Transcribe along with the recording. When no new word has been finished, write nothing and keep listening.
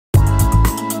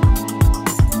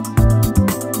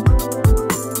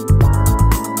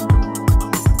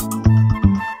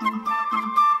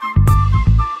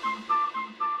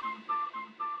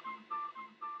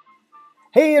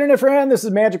Hey internet friend, this is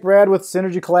MagicBrad with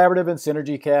Synergy Collaborative and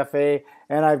Synergy Cafe,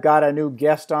 and I've got a new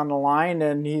guest on the line,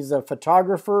 and he's a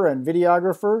photographer and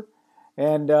videographer,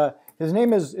 and his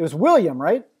name is William,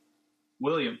 right?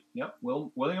 William, yep,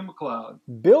 William McLeod.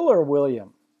 Bill or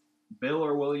William? Bill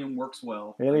or William works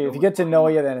well. Really, if you get to know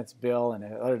you, then it's Bill, and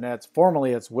other than that,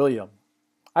 formally it's William.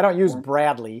 I don't use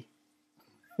Bradley.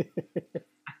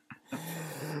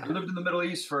 I lived in the Middle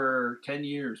East for 10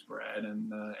 years, Brad,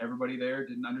 and everybody there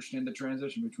didn't understand the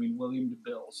transition between William to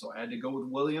Bill. So I had to go with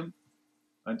William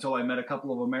until I met a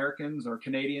couple of Americans or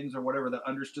Canadians or whatever that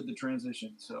understood the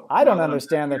transition. So I don't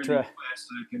understand the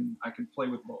transition. I can play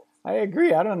with both. I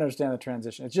agree. I don't understand the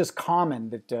transition. It's just common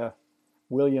that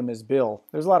William is Bill.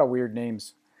 There's a lot of weird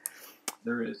names.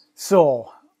 There is.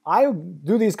 So I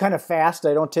do these kind of fast.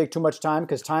 I don't take too much time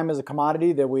because time is a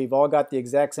commodity that we've all got the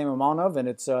exact same amount of, and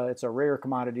it's a rare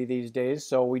commodity these days.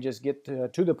 So we just get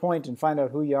to the point and find out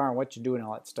who you are and what you do and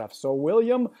all that stuff. So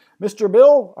William, Mr.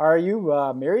 Bill, are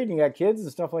you married and you got kids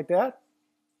and stuff like that?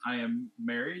 I am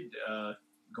married,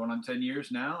 going on 10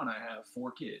 years now, and I have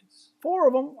 4 kids. 4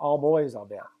 of them, all boys, I'll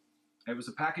bet. It was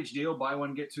a package deal, buy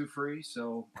one, get 2 free.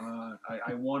 So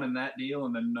I won in that deal,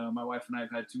 and then my wife and I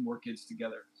have had 2 more kids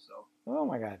together. So. Oh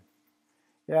my God.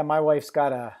 Yeah, my wife's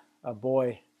got a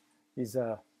boy. He's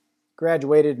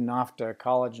graduated and off to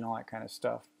college and all that kind of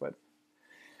stuff. But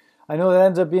I know that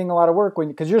ends up being a lot of work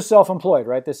because you're self-employed,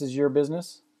 right? This is your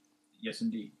business? Yes,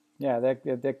 indeed. Yeah,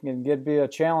 that can be a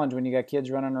challenge when you got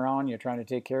kids running around. You're trying to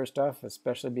take care of stuff,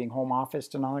 especially being home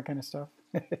officed and all that kind of stuff.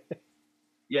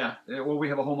 Yeah, well, we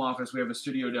have a home office. We have a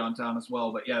studio downtown as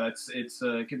well. But yeah,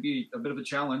 it can be a bit of a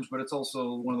challenge, but it's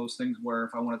also one of those things where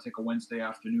if I want to take a Wednesday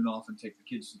afternoon off and take the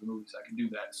kids to the movies, I can do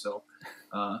that. So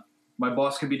my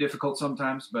boss can be difficult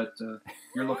sometimes, but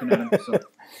you're looking at him. So.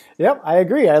 Yep, I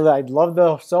agree. I love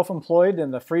the self-employed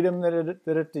and the freedom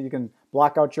that you can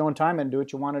block out your own time and do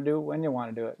what you want to do when you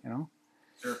want to do it. You know.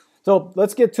 Sure. So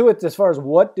let's get to it as far as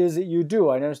what is it you do.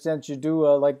 I understand you do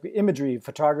like imagery,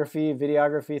 photography,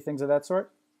 videography, things of that sort.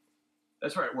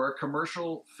 That's right. We're a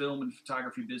commercial film and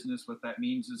photography business. What that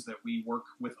means is that we work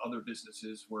with other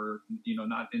businesses. We're,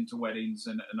 not into weddings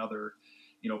and other,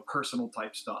 personal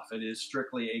type stuff. It is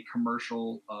strictly a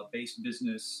commercial based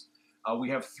business.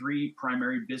 We have 3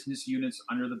 primary business units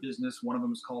under the business. One of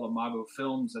them is called Imago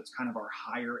Films. That's kind of our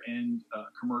higher end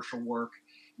commercial work.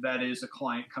 That is a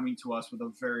client coming to us with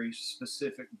a very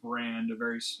specific brand, a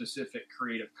very specific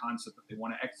creative concept that they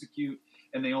want to execute,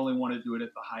 and they only want to do it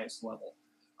at the highest level.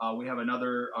 We have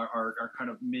another, our kind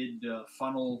of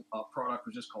mid-funnel product,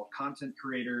 which is called content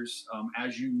creators.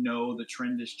 As you know, the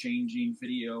trend is changing.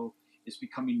 Video is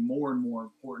becoming more and more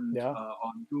important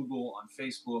on Google, on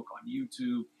Facebook, on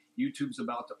YouTube. YouTube's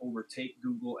about to overtake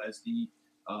Google as the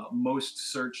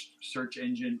most searched search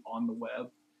engine on the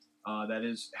web. That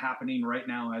is happening right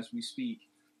now as we speak.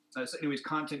 So anyways,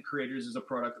 content creators is a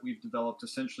product that we've developed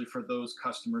essentially for those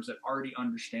customers that already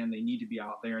understand they need to be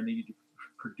out there and they need to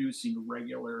producing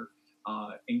regular,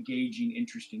 engaging,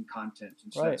 interesting content.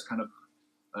 And so that's kind of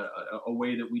a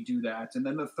way that we do that. And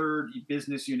then the third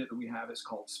business unit that we have is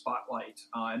called Spotlight.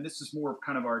 And this is more of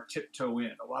kind of our tiptoe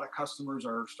in. A lot of customers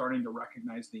are starting to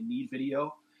recognize they need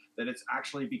video, that it's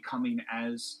actually becoming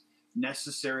as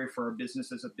necessary for a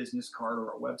business as a business card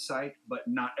or a website, but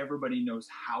not everybody knows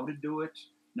how to do it.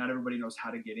 Not everybody knows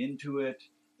how to get into it.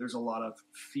 There's a lot of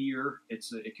fear. It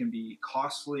can be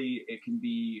costly. It can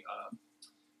be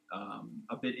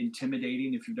a bit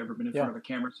intimidating if you've never been in front of a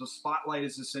camera. So Spotlight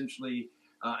is essentially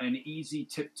an easy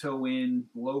tiptoe in,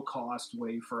 low cost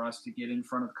way for us to get in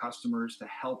front of customers, to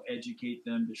help educate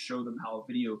them, to show them how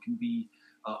video can be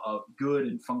good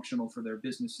and functional for their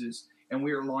businesses. And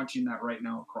we are launching that right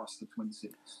now across the Twin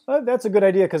Cities. That's a good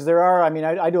idea because there are,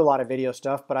 I do a lot of video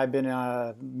stuff, but I've been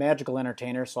a magical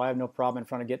entertainer, so I have no problem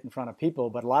getting in front of people.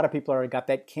 But a lot of people got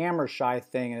that camera shy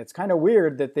thing, and it's kind of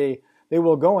weird that they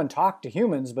will go and talk to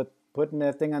humans, but putting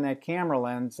that thing on that camera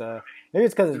lens, maybe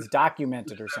it's because it's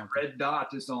documented or something. Red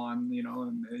dot is on,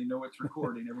 and it's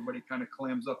recording. Everybody kind of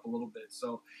clams up a little bit.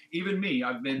 So even me,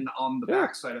 I've been on the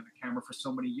backside of the camera for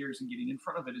so many years, and getting in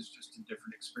front of it is just a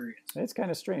different experience. It's kind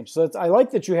of strange. So I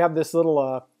like that you have this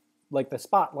little, like the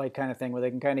Spotlight kind of thing where they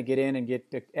can kind of get in and get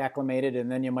acclimated, and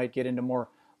then you might get into more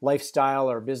lifestyle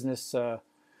or business,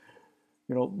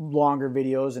 longer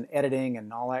videos and editing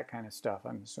and all that kind of stuff,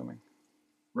 I'm assuming.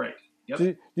 Right. Yep.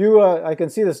 So you, I can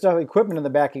see the equipment in the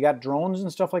back. You got drones and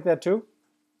stuff like that too?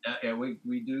 Yeah,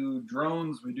 we do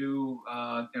drones. We do,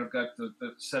 I've got the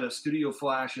set of studio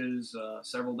flashes,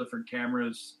 several different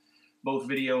cameras, both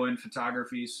video and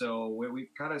photography. So we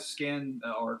kind of span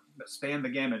the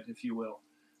gamut, if you will.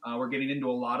 We're getting into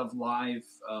a lot of live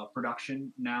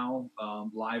production now,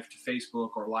 live to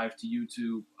Facebook or live to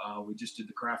YouTube. We just did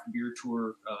the craft beer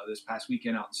tour this past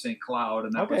weekend out in St. Cloud,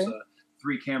 and that was a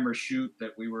 3-camera shoot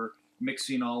that we were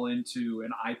mixing all into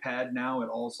an iPad now.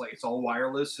 It's all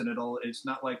wireless, and it's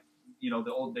not like,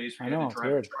 the old days where you had to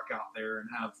drive a truck out there and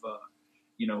have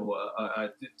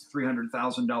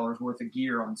 $300,000 worth of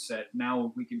gear on set.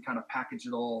 Now we can kind of package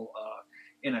it all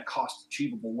in a cost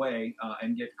achievable way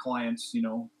and get clients,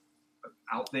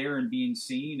 out there and being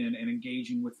seen and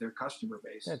engaging with their customer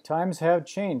base. Yeah, times have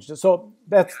changed. So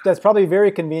that's probably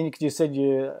very convenient, because you said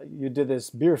you did this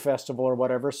beer festival or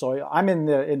whatever. So I'm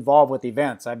involved with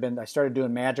events. I started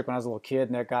doing magic when I was a little kid,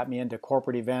 and that got me into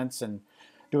corporate events and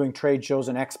doing trade shows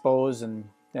and expos and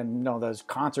those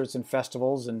concerts and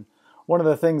festivals. And one of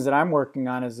the things that I'm working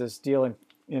on is this deal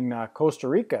in Costa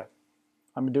Rica.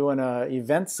 I'm doing an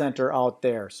event center out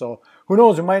there. So who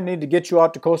knows, we might need to get you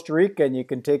out to Costa Rica, and you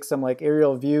can take some like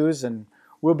aerial views, and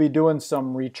we'll be doing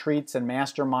some retreats and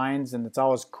masterminds, and it's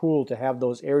always cool to have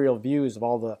those aerial views of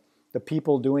all the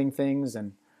people doing things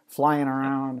and flying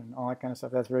around and all that kind of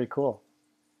stuff. That's very cool.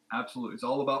 Absolutely. It's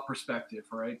all about perspective,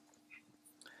 right?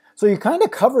 So you kind of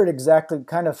covered exactly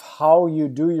kind of how you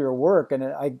do your work, and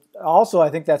I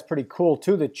think that's pretty cool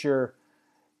too, that you're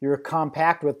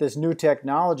compact with this new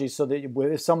technology, so that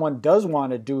if someone does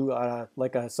want to do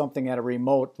something at a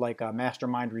remote, like a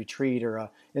mastermind retreat or a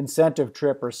incentive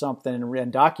trip or something,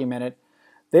 and document it,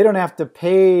 they don't have to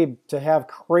pay to have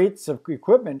crates of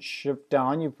equipment shipped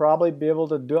down. You probably be able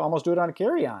to almost do it on a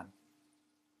carry-on.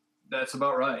 That's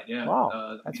about right. Yeah.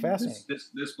 Wow, that's fascinating.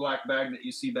 This black bag that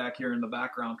you see back here in the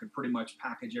background could pretty much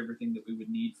package everything that we would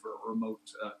need for a remote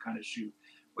kind of shoot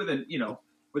within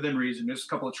reason. There's a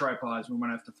couple of tripods we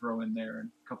might have to throw in there and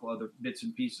a couple other bits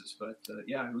and pieces. But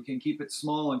yeah, we can keep it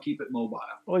small and keep it mobile.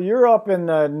 Well, you're up in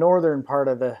the northern part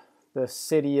of the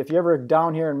city. If you're ever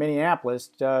down here in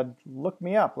Minneapolis, look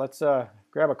me up. Let's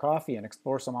grab a coffee and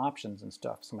explore some options and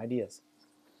stuff, some ideas.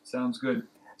 Sounds good.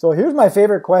 So here's my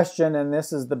favorite question, and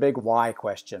this is the big why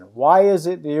question. Why is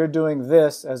it that you're doing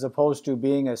this as opposed to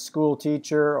being a school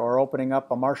teacher or opening up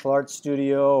a martial arts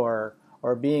studio or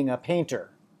being a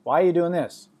painter? Why are you doing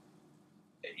this?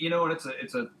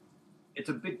 And it's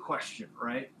a big question,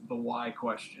 right? The why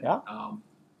question. Yeah.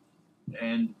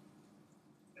 And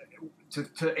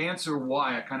to answer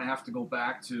why, I kind of have to go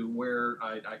back to where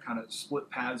I kind of split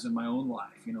paths in my own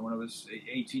life. When I was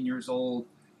 18 years old,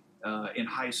 in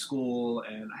high school,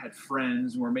 and I had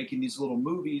friends, and we're making these little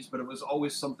movies, but it was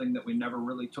always something that we never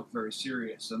really took very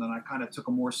serious. And then I kind of took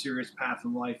a more serious path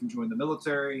in life and joined the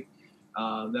military.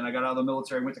 Then I got out of the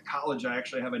military, went to college. I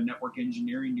actually have a network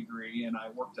engineering degree, and I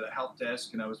worked at a help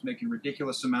desk, and I was making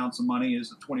ridiculous amounts of money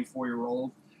as a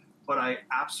 24-year-old. But I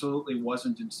absolutely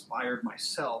wasn't inspired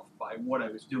myself by what I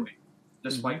was doing,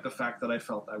 despite the fact that I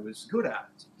felt I was good at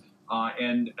it.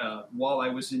 While I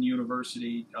was in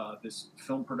university, this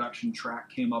film production track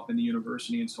came up in the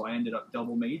university, and so I ended up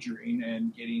double majoring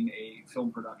and getting a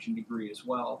film production degree as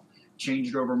well.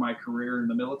 Changed over my career in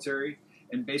the military,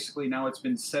 and basically now it's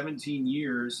been 17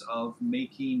 years of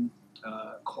making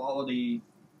quality,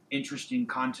 interesting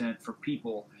content for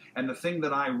people. And the thing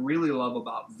that I really love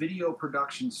about video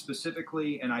production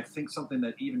specifically, and I think something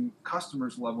that even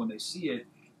customers love when they see it,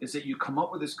 is that you come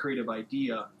up with this creative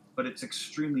idea, but it's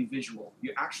extremely visual.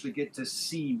 You actually get to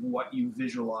see what you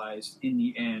visualized in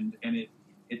the end, and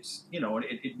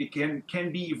it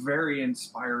can be very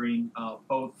inspiring,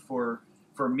 both for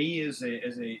me as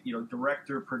a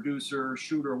director, producer,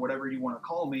 shooter, whatever you want to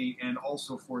call me, and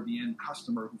also for the end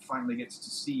customer who finally gets to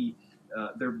see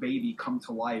their baby come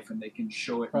to life, and they can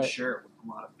show it and share it with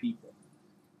a lot of people.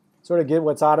 Sort of get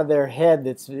what's out of their head,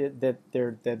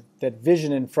 that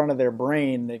vision in front of their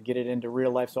brain, that get it into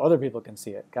real life so other people can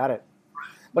see it. Got it.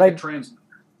 But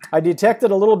I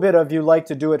detected a little bit of you like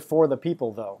to do it for the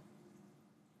people, though.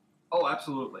 Oh,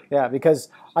 absolutely. Yeah, because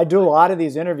I do a lot of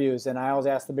these interviews, and I always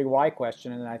ask the big why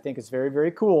question, and I think it's very, very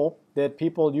cool that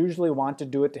people usually want to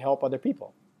do it to help other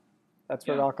people. That's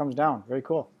where it all comes down. Very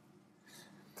cool.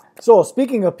 So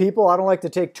speaking of people, I don't like to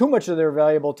take too much of their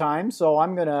valuable time, so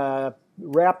I'm going to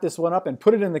wrap this one up and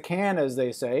put it in the can, as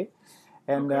they say.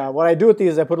 And what I do with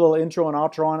these is I put a little intro and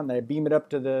outro on it, and I beam it up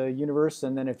to the universe.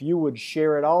 And then if you would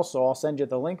share it also, I'll send you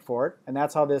the link for it. And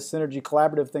that's how this Synergy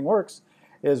Collaborative thing works,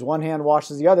 is one hand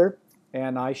washes the other,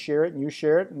 and I share it and you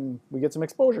share it, and we get some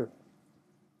exposure.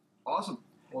 Awesome.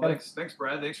 Well, thanks,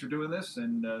 Brad. Thanks for doing this,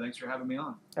 and thanks for having me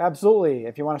on. Absolutely.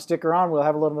 If you want to stick around, we'll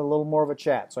have a little more of a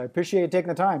chat. So I appreciate you taking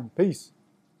the time. Peace.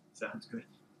 Sounds good.